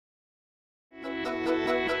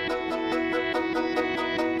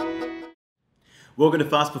Welcome to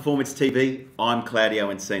Fast Performance TV. I'm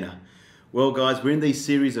Claudio Encina. Well guys, we're in these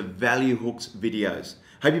series of value hooks videos.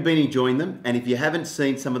 Hope you've been enjoying them, and if you haven't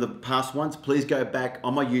seen some of the past ones, please go back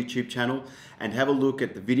on my YouTube channel and have a look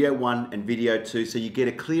at the video 1 and video 2 so you get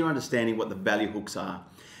a clear understanding what the value hooks are.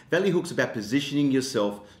 Value hooks are about positioning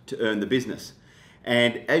yourself to earn the business.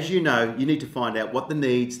 And as you know, you need to find out what the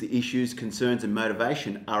needs, the issues, concerns, and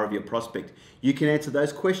motivation are of your prospect. You can answer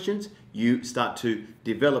those questions, you start to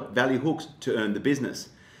develop value hooks to earn the business.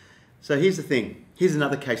 So here's the thing. Here's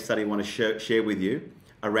another case study I want to share with you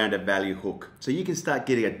around a value hook. So you can start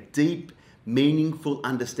getting a deep, meaningful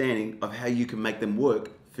understanding of how you can make them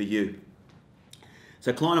work for you.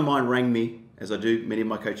 So a client of mine rang me, as I do many of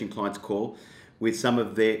my coaching clients call, with some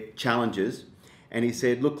of their challenges. And he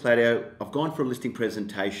said, look, Claudio, I've gone for a listing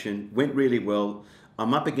presentation, went really well.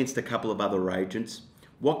 I'm up against a couple of other agents.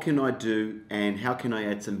 What can I do and how can I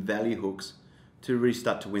add some value hooks to really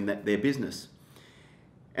start to win their business?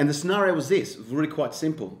 And the scenario was this. It was really quite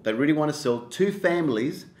simple. They really want to sell 2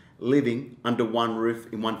 families living under one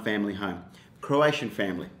roof in one family home. Croatian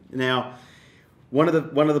family. Now, one of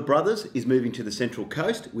the brothers is moving to the Central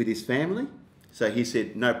Coast with his family. So he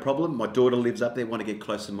said, no problem. My daughter lives up there. I want to get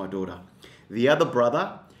closer to my daughter. The other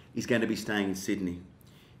brother is going to be staying in Sydney.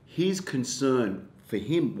 His concern for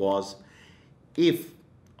him was, if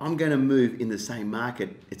I'm going to move in the same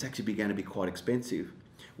market, it's actually going to be quite expensive.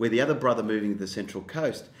 Where the other brother moving to the Central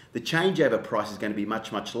Coast, the changeover price is going to be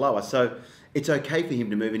much, much lower. So it's okay for him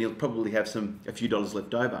to move and he'll probably have a few dollars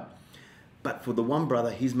left over. But for the one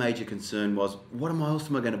brother, his major concern was, what else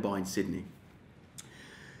am I going to buy in Sydney?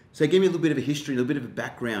 So he gave me a little bit of a history, a little bit of a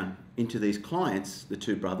background into these clients, the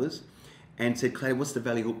 2 brothers, and said, Clay, what's the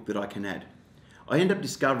value hook that I can add? I ended up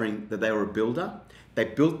discovering that they were a builder. They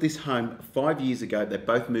built this home 5 years ago. They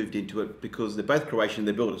both moved into it because they're both Croatian,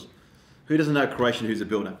 they're builders. Who doesn't know Croatian who's a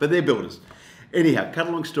builder? But they're builders. Anyhow, cut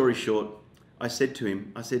a long story short, I said to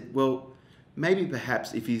him, well, maybe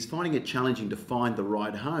perhaps if he's finding it challenging to find the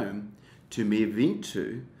right home to move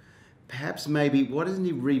into, perhaps maybe why doesn't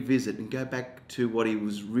he revisit and go back to what he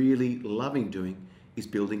was really loving doing, is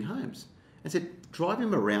building homes. I said, drive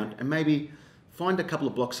him around and maybe find a couple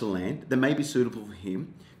of blocks of land that may be suitable for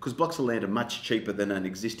him, because blocks of land are much cheaper than an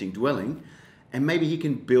existing dwelling, and maybe he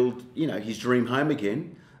can build, his dream home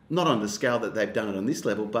again, not on the scale that they've done it on this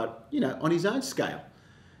level, but, on his own scale.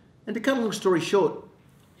 And to cut a long story short,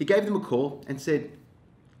 he gave them a call and said,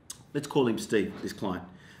 let's call him Steve, this client.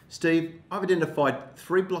 Steve, I've identified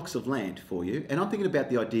 3 blocks of land for you, and I'm thinking about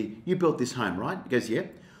the idea, you built this home, right? He goes, yeah.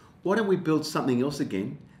 Why don't we build something else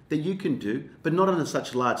again that you can do, but not on a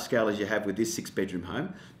such large scale as you have with this 6-bedroom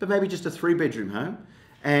home, but maybe just a 3-bedroom home.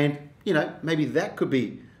 And, maybe that could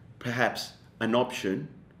be perhaps an option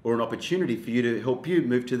or an opportunity for you to help you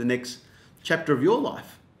move to the next chapter of your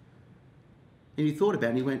life. And he thought about it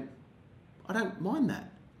and he went, I don't mind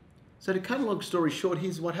that. So to cut a long story short,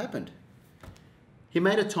 here's what happened. He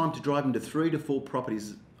made a time to drive him to 3 to 4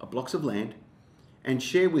 properties, blocks of land, and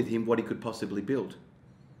share with him what he could possibly build.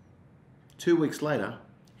 2 weeks later,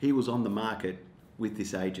 he was on the market with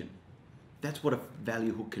this agent. That's what a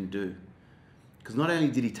value hook can do. Because not only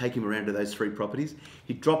did he take him around to those 3 properties,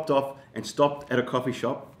 he dropped off and stopped at a coffee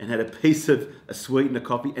shop and had a piece of a sweet and a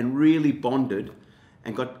coffee and really bonded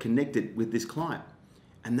and got connected with this client.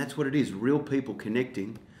 And that's what it is, real people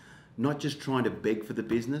connecting, not just trying to beg for the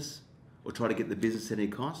business or try to get the business at any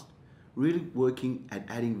cost, really working at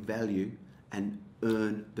adding value and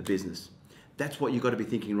earn the business. That's what you've got to be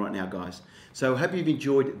thinking right now, guys. So I hope you've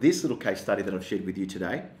enjoyed this little case study that I've shared with you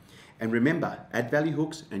today. And remember, add value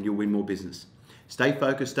hooks and you'll win more business. Stay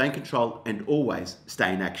focused, stay in control, and always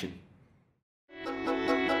stay in action.